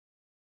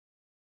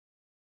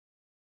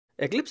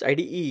Eclipse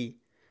IDE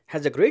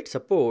has a great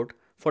support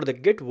for the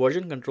Git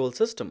version control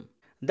system,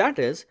 that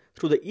is,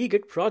 through the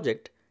eGit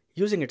project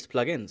using its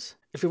plugins.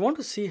 If you want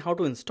to see how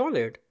to install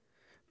it,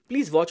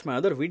 please watch my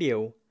other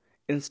video,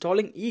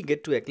 Installing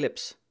eGit to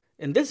Eclipse.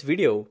 In this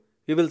video,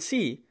 we will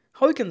see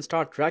how you can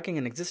start tracking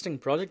an existing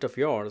project of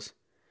yours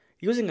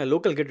using a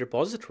local Git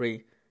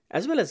repository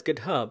as well as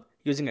GitHub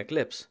using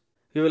Eclipse.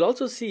 We will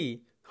also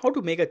see how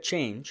to make a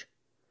change,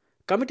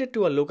 commit it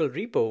to a local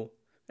repo,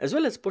 as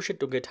well as push it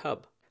to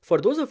GitHub. For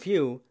those of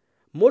you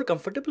more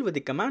comfortable with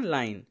the command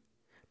line,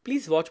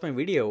 please watch my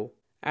video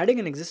adding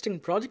an existing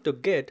project to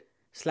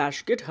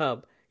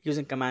git/github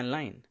using command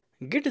line.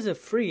 Git is a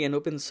free and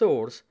open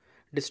source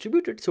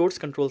distributed source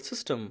control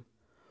system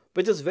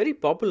which is very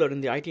popular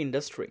in the IT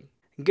industry.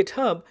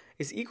 GitHub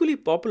is equally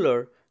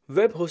popular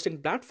web hosting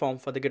platform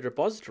for the Git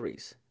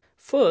repositories.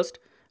 First,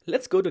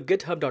 let's go to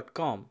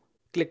github.com,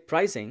 click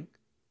pricing.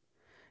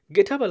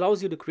 GitHub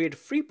allows you to create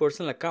free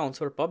personal accounts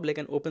for public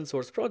and open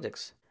source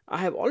projects. I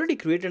have already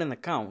created an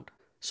account,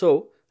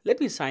 so let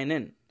me sign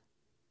in.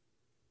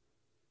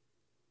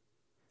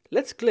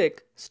 Let's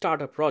click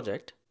Start a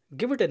Project,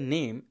 give it a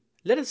name,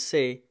 let us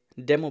say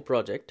Demo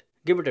Project,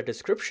 give it a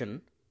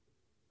description,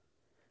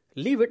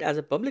 leave it as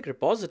a public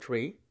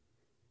repository,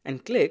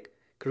 and click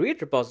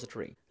Create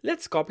Repository.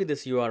 Let's copy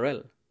this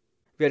URL.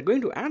 We are going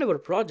to add our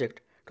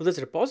project to this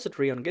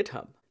repository on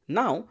GitHub.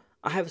 Now,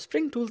 I have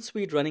Spring Tool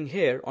Suite running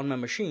here on my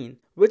machine,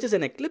 which is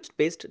an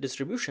Eclipse-based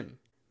distribution,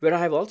 where I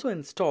have also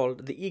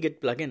installed the eGit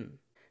plugin.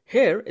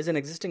 Here is an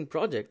existing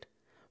project,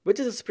 which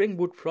is a Spring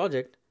Boot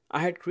project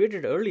I had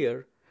created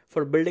earlier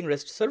for building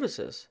REST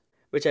services,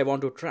 which I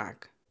want to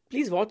track.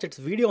 Please watch its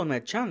video on my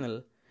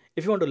channel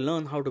if you want to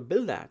learn how to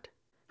build that.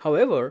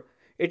 However,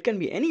 it can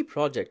be any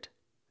project,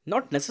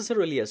 not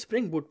necessarily a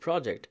Spring Boot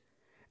project,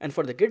 and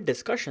for the Git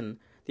discussion,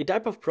 the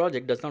type of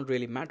project does not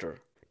really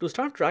matter. To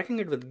start tracking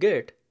it with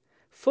Git,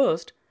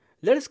 first,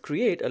 let us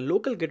create a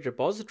local Git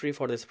repository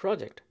for this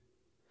project.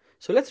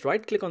 So let's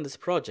right-click on this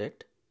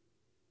project,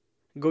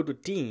 go to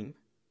Team,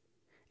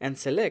 and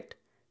select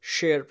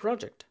Share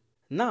Project.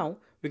 Now,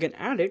 we can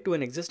add it to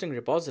an existing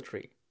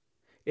repository.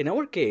 In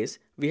our case,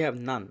 we have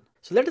none.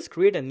 So let us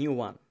create a new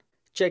one.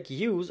 Check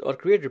Use or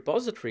Create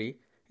Repository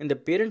in the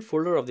parent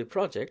folder of the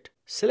project,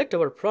 select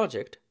our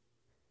project,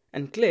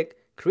 and click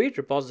Create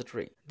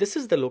Repository. This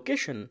is the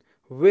location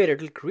where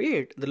it will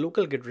create the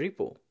local Git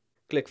repo.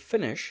 Click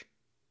Finish,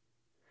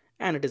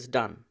 and it is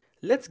done.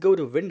 Let's go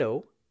to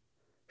Window,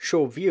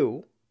 Show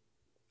View,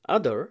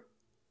 Other,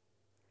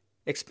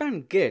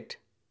 expand Git,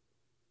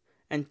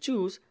 and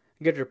choose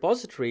Git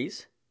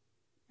Repositories,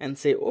 and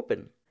say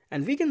Open.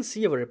 And we can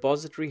see our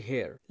repository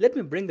here. Let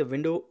me bring the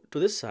window to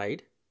this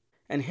side,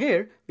 and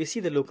here we see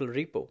the local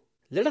repo.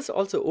 Let us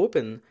also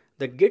open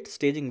the Git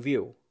staging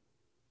view.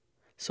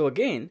 So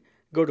again,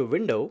 go to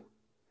Window,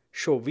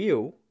 Show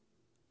View,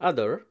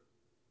 Other,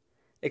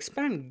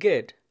 expand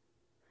Git,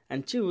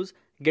 and choose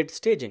Git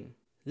staging.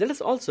 Let us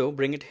also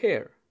bring it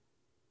here.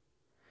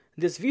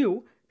 This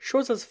view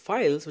shows us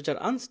files which are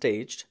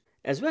unstaged,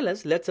 as well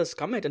as lets us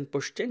commit and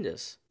push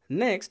changes.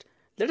 Next,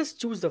 let us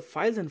choose the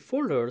files and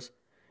folders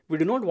we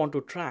do not want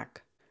to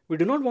track. We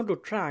do not want to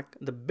track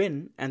the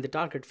bin and the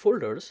target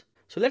folders,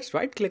 so let's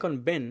right-click on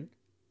bin,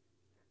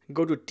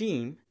 go to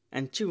Team,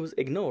 and choose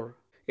Ignore.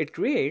 It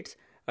creates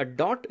a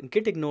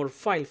 .gitignore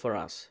file for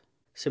us.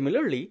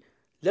 Similarly,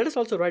 let us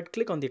also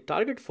right-click on the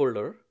target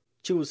folder,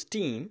 choose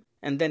Team,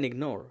 and then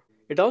Ignore.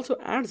 It also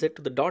adds it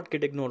to the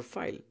 .gitignore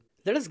file.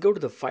 Let us go to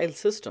the file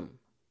system.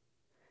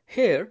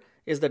 Here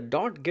is the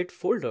 .git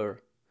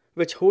folder,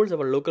 which holds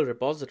our local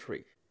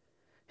repository.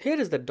 Here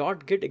is the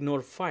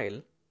 .gitignore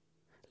file.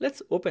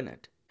 Let's open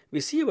it.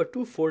 We see our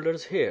two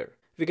folders here.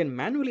 We can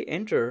manually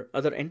enter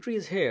other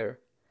entries here,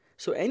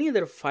 so any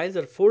other files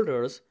or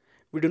folders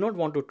we do not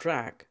want to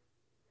track.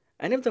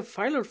 And if the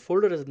file or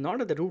folder is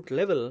not at the root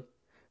level,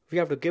 we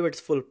have to give its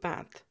full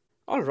path.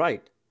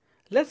 Alright,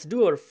 let's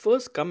do our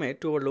first commit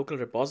to our local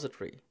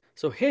repository.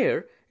 So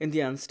here, in the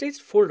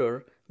unstaged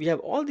folder, we have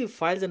all the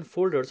files and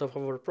folders of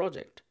our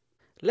project.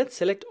 Let's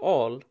select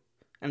all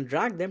and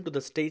drag them to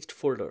the staged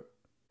folder.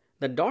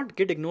 The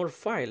 .gitignore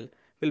file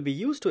will be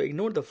used to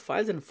ignore the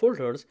files and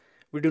folders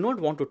we do not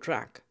want to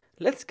track.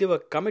 Let's give a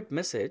commit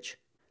message.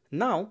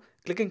 Now,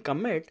 clicking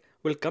commit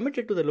will commit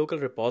it to the local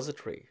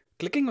repository.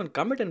 Clicking on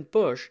commit and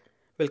push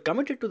will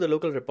commit it to the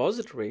local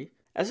repository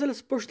as well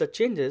as push the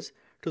changes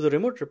to the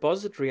remote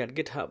repository at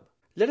GitHub.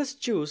 Let us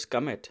choose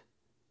commit.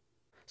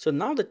 So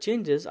now the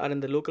changes are in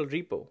the local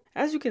repo.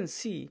 As you can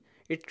see,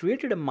 it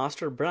created a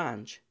master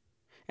branch,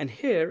 and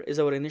here is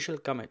our initial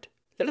commit.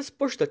 Let us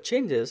push the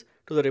changes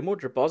to the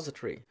remote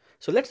repository.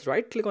 So let's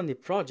right-click on the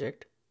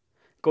project,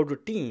 go to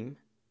Team,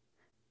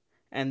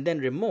 and then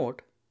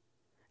Remote,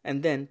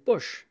 and then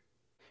Push.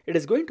 It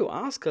is going to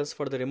ask us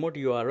for the remote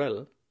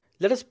URL.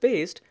 Let us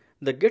paste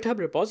the GitHub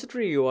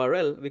repository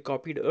URL we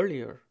copied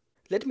earlier.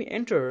 Let me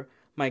enter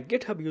my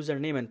GitHub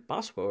username and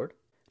password.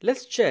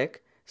 Let's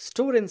check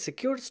Store in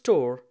Secure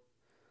Store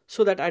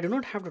so that I do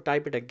not have to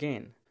type it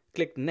again.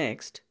 Click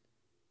Next.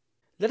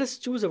 Let us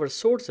choose our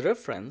source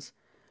reference,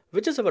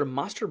 which is our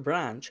master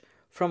branch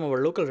from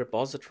our local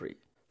repository.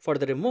 For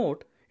the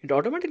remote, it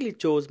automatically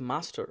chose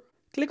master.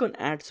 Click on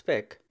add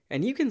spec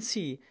and you can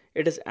see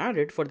it is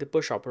added for the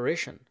push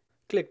operation.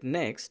 Click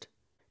next.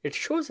 It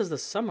shows us the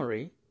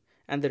summary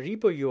and the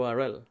repo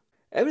URL.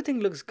 Everything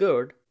looks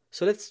good,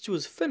 so let's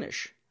choose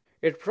finish.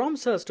 It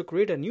prompts us to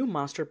create a new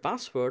master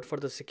password for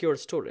the secure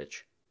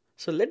storage.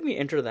 So let me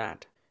enter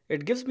that.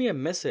 It gives me a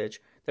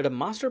message that a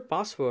master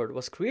password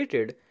was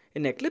created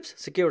in Eclipse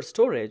secure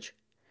storage,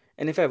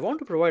 and if I want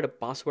to provide a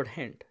password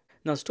hint.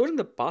 Now storing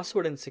the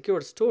password in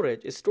secure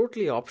storage is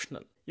totally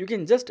optional. You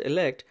can just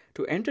elect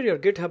to enter your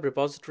GitHub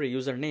repository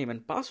username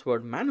and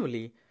password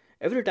manually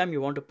every time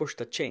you want to push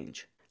the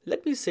change.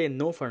 Let me say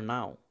no for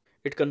now.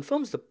 It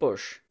confirms the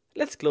push.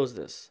 Let's close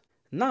this.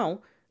 Now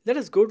let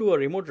us go to our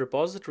remote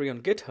repository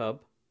on GitHub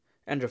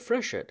and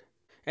refresh it.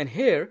 And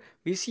here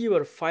we see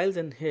our files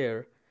in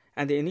here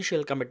and the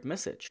initial commit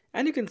message.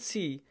 And you can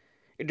see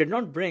it did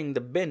not bring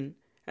the bin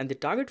and the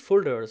target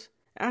folders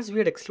as we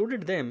had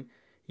excluded them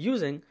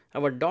using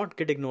our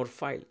 .gitignore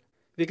file.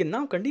 We can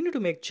now continue to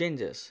make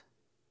changes.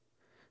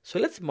 So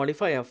let's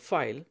modify our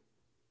file.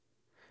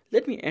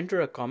 Let me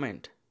enter a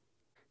comment.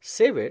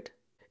 Save it.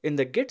 In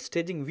the Git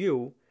staging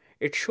view,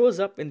 it shows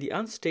up in the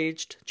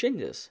unstaged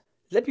changes.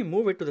 Let me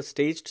move it to the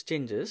staged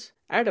changes,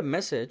 add a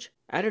message,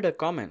 added a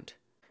comment.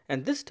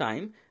 And this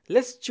time,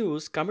 let's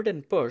choose commit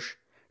and push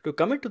to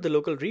commit to the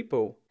local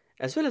repo,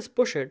 as well as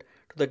push it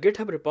to the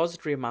GitHub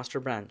repository master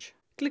branch.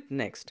 Click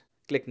next,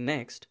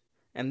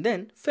 and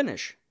then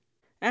finish.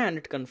 And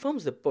it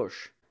confirms the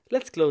push.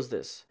 Let's close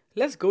this.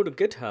 Let's go to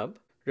GitHub,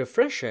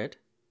 refresh it,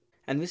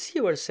 and we see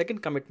our second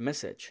commit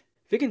message.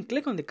 We can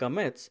click on the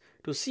commits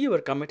to see our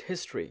commit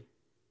history.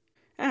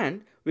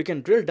 And we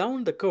can drill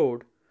down the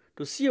code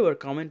to see our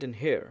comment in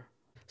here.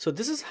 So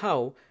this is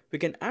how we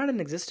can add an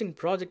existing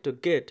project to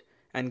Git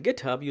and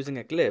GitHub using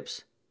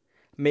Eclipse,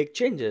 make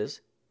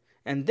changes,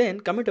 and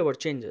then commit our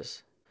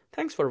changes.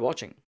 Thanks for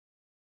watching.